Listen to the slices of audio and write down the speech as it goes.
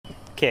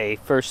Okay,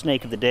 first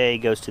snake of the day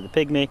goes to the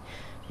pygmy.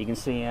 You can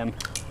see him.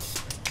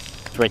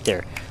 It's right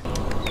there.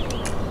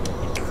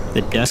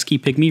 The Dusky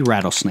Pygmy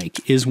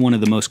Rattlesnake is one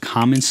of the most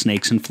common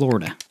snakes in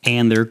Florida,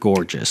 and they're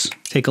gorgeous.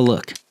 Take a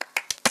look.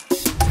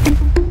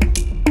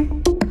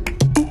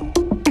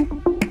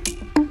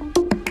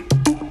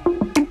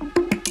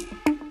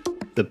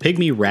 The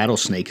pygmy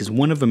rattlesnake is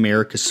one of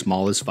America's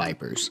smallest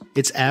vipers.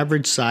 Its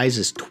average size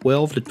is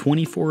 12 to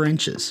 24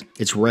 inches.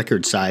 Its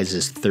record size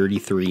is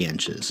 33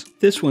 inches.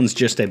 This one's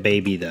just a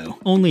baby though,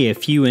 only a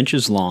few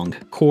inches long,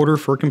 quarter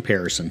for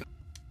comparison.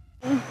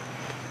 Look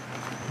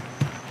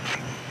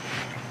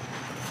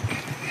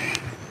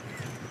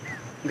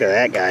at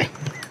that guy.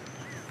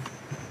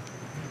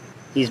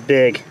 He's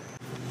big.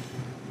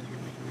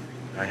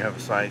 I have a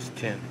size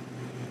 10.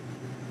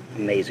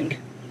 Amazing.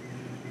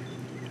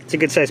 It's a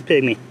good sized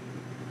pygmy.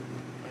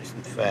 Nice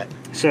and fat.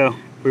 So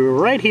we were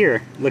right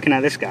here looking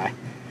at this guy.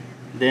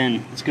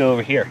 Then let's go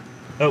over here.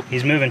 Oh,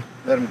 he's moving.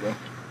 Let him go.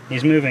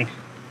 He's moving.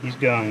 He's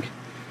going.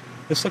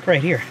 Let's look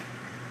right here.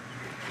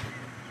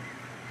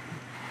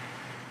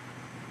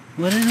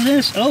 What is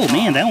this? Oh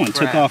man, that one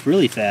took off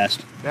really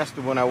fast. That's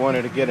the one I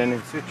wanted to get an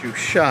in situ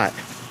shot.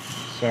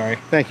 Sorry.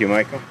 Thank you,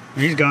 Michael.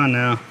 He's gone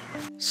now.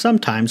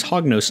 Sometimes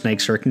hognose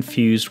snakes are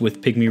confused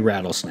with pygmy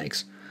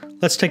rattlesnakes.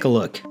 Let's take a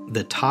look.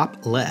 The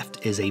top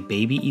left is a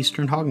baby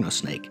eastern hognose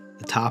snake.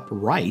 The top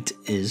right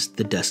is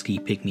the Dusky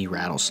Pygmy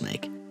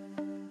Rattlesnake.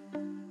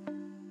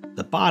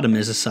 The bottom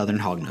is a southern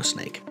hognose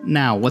snake.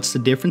 Now, what's the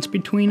difference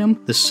between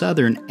them? The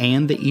southern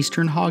and the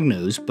eastern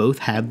hognose both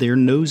have their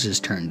noses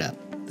turned up.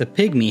 The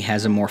pygmy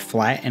has a more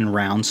flat and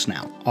round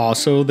snout.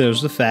 Also,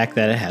 there's the fact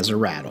that it has a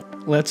rattle.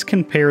 Let's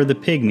compare the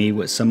pygmy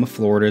with some of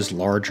Florida's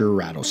larger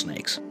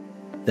rattlesnakes.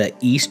 The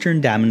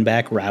eastern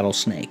diamondback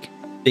rattlesnake.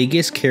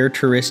 Biggest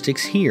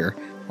characteristics here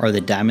are the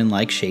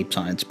diamond-like shapes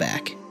on its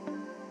back.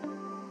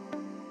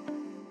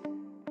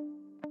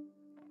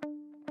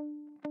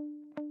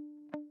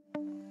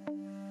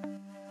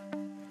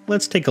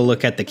 Let's take a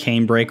look at the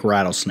canebrake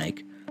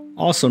rattlesnake,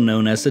 also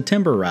known as the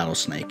timber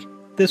rattlesnake.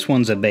 This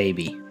one's a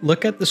baby.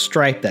 Look at the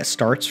stripe that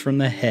starts from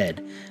the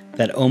head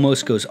that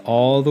almost goes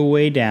all the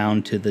way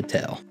down to the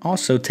tail.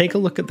 Also, take a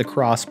look at the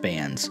cross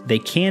bands. They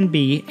can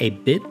be a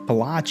bit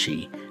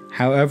blotchy,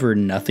 however,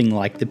 nothing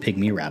like the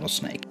pygmy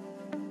rattlesnake.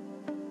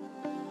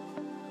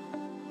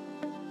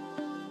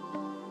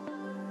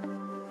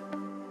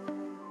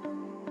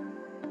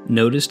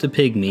 Notice the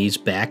pygmy's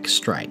back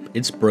stripe.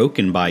 It's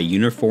broken by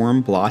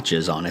uniform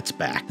blotches on its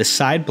back. The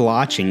side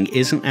blotching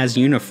isn't as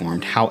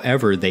uniformed,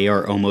 however, they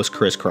are almost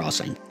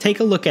crisscrossing. Take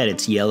a look at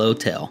its yellow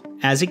tail.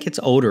 As it gets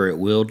older, it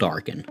will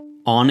darken.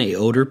 On an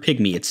older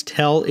pygmy, its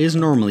tail is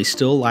normally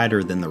still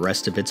lighter than the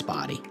rest of its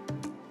body.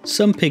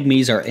 Some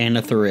pygmies are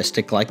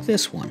anathoristic like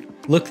this one.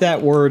 Look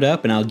that word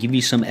up and I'll give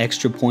you some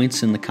extra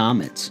points in the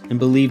comments. And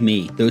believe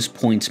me, those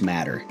points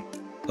matter.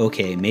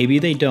 Okay, maybe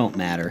they don't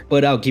matter,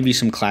 but I'll give you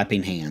some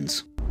clapping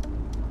hands.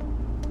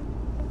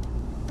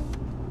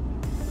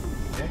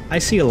 I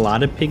see a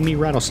lot of pygmy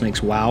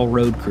rattlesnakes while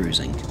road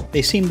cruising.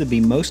 They seem to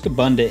be most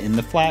abundant in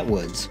the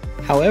flatwoods.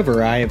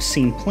 However, I have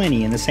seen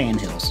plenty in the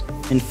sandhills.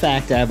 In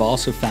fact, I have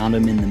also found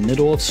them in the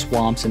middle of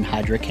swamps and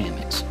hydric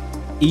hammocks.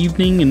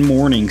 Evening and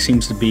morning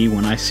seems to be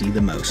when I see the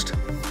most.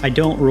 I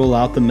don't rule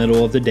out the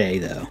middle of the day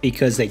though,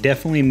 because they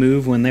definitely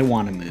move when they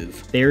want to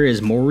move. There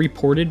is more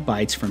reported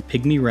bites from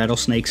pygmy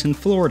rattlesnakes in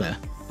Florida,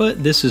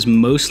 but this is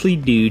mostly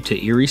due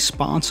to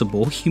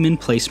irresponsible human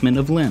placement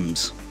of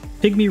limbs.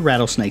 Pygmy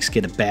rattlesnakes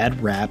get a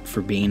bad rap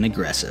for being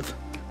aggressive.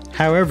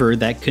 However,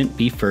 that couldn't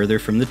be further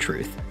from the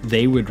truth.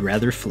 They would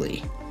rather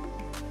flee.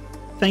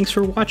 Thanks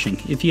for watching.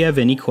 If you have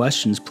any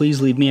questions, please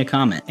leave me a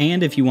comment.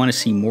 And if you want to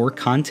see more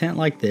content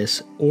like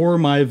this, or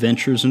my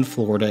adventures in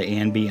Florida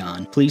and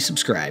beyond, please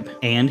subscribe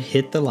and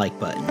hit the like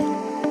button.